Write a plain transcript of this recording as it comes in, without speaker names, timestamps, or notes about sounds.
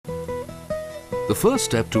The first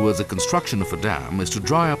step towards the construction of a dam is to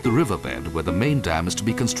dry up the riverbed where the main dam is to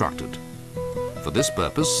be constructed. For this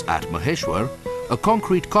purpose, at Maheshwar, a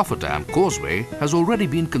concrete cofferdam causeway has already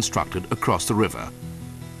been constructed across the river.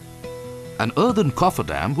 An earthen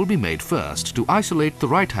cofferdam will be made first to isolate the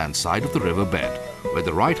right-hand side of the riverbed, where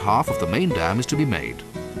the right half of the main dam is to be made.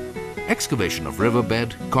 Excavation of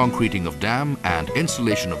riverbed, concreting of dam and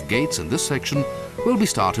installation of gates in this section will be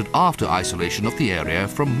started after isolation of the area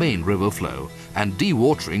from main river flow and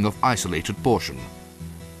dewatering of isolated portion.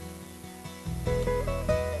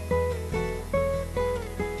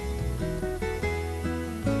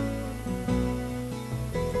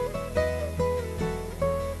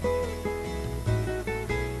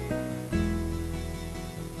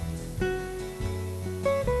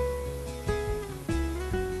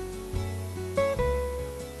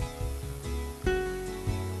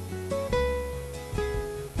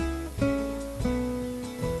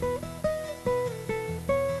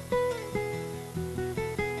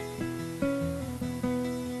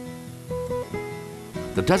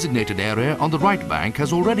 The designated area on the right bank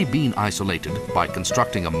has already been isolated by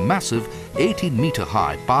constructing a massive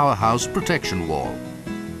 18-meter-high powerhouse protection wall.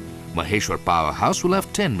 Maheshwar Powerhouse will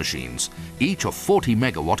have 10 machines, each of 40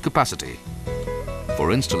 megawatt capacity.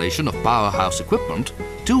 For installation of powerhouse equipment,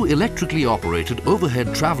 2 electrically operated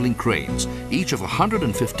overhead travelling cranes, each of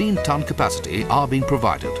 115-ton capacity, are being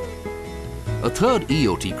provided. A third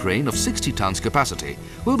EOT crane of 60 tons capacity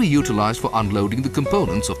will be utilized for unloading the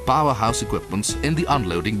components of powerhouse equipments in the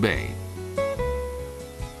unloading bay.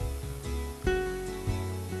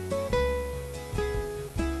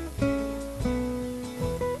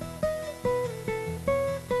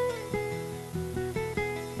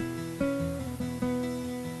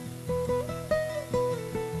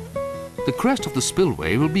 The crest of the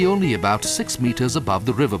spillway will be only about 6 meters above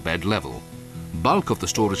the riverbed level. Bulk of the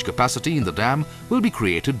storage capacity in the dam will be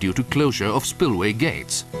created due to closure of spillway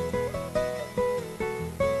gates.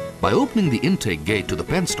 By opening the intake gate to the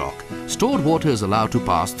penstock, stored water is allowed to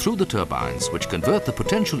pass through the turbines, which convert the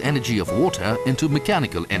potential energy of water into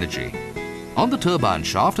mechanical energy. On the turbine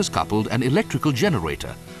shaft is coupled an electrical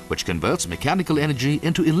generator, which converts mechanical energy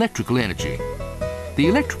into electrical energy. The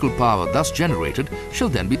electrical power thus generated shall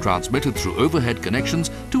then be transmitted through overhead connections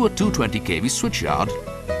to a 220 kV switchyard.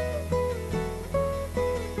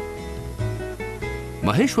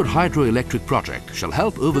 Maheshwar Hydroelectric Project shall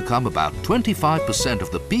help overcome about 25% of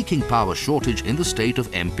the peaking power shortage in the state of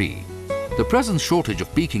MP. The present shortage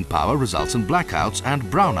of peaking power results in blackouts and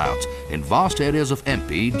brownouts in vast areas of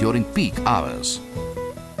MP during peak hours.